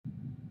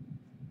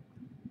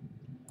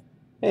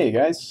Hey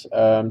guys,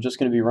 I'm just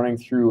going to be running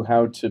through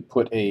how to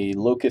put a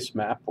locus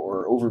map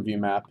or overview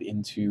map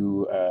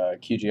into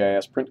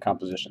QGIS print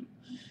composition.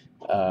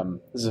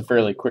 This is a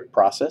fairly quick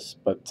process,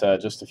 but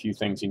just a few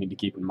things you need to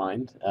keep in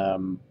mind.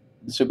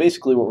 So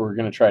basically what we're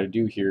going to try to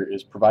do here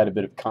is provide a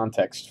bit of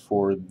context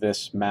for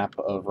this map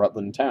of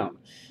Rutland Town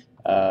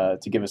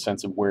to give a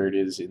sense of where it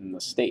is in the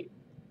state.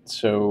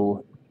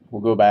 So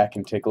we'll go back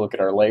and take a look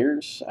at our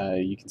layers.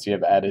 You can see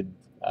I've added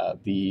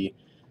the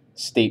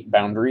state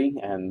boundary,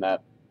 and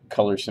that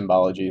color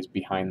symbology is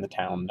behind the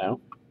town now.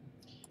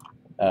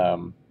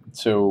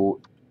 So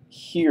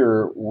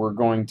here we're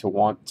going to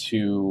want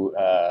to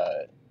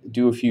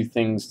do a few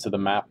things to the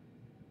map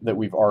that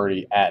we've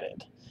already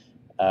added.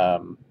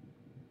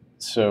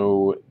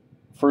 So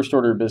first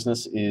order of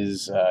business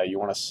is you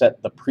want to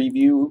set the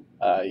preview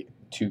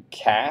to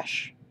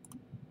cache.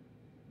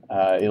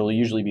 It'll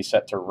usually be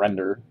set to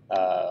render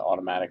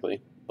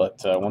automatically,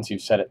 but once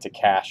you've set it to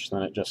cache,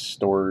 then it just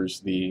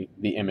stores the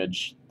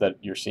image that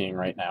you're seeing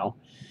right now.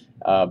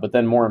 But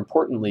then more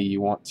importantly,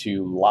 you want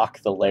to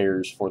lock the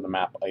layers for the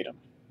map item.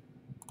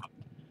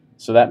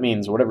 So that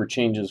means whatever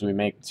changes we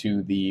make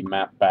to the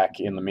map back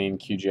in the main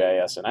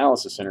QGIS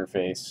analysis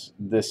interface,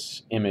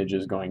 this image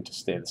is going to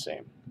stay the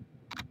same.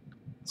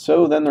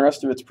 So then the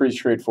rest of it's pretty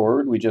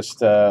straightforward. We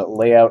just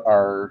lay out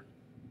our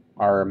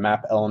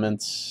map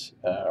elements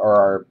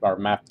or our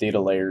map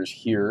data layers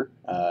here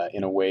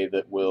in a way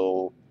that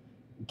will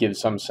give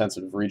some sense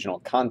of regional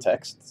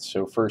context.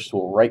 So first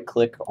we'll right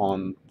click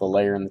on the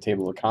layer in the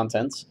table of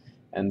contents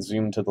and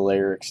zoom to the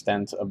layer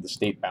extent of the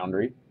state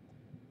boundary,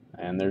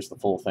 and there's the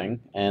full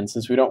thing. And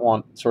since we don't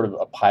want sort of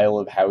a pile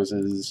of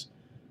houses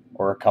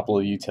or a couple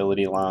of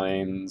utility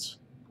lines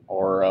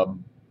or a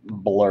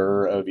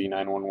blur of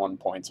E911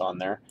 points on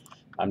there,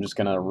 I'm just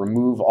going to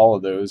remove all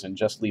of those and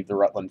just leave the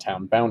Rutland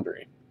Town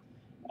boundary.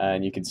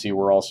 And you can see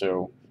we're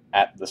also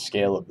at the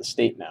scale of the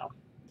state now.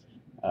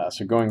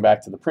 So going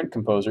back to the print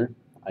composer,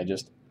 I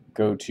just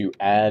go to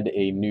add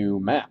a new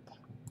map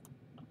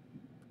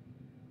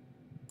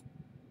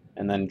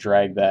and then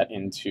drag that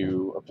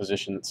into a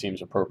position that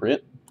seems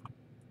appropriate.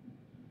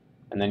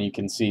 And then you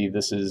can see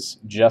this is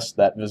just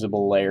that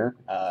visible layer.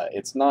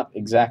 It's not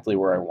exactly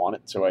where I want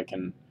it, so I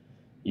can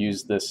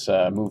use this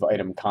move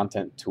item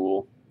content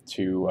tool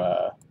to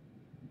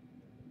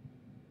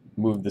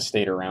move the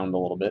state around a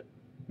little bit.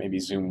 Maybe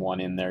zoom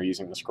one in there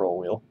using the scroll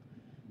wheel.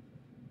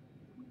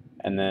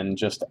 And then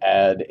just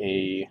add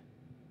a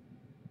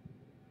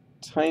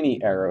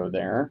tiny arrow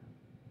there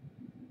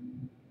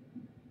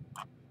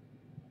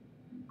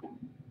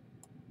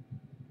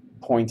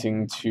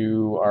pointing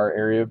to our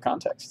area of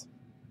context.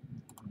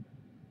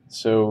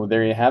 So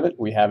there you have it.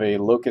 We have a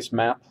locus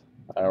map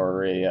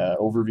or a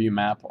overview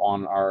map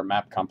on our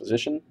map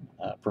composition,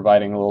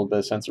 providing a little bit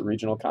of sense of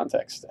regional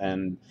context.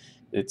 And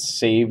it's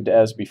saved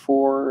as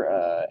before,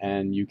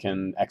 and you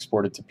can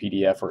export it to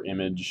PDF or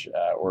image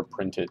or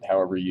print it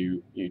however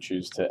you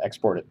choose to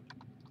export it.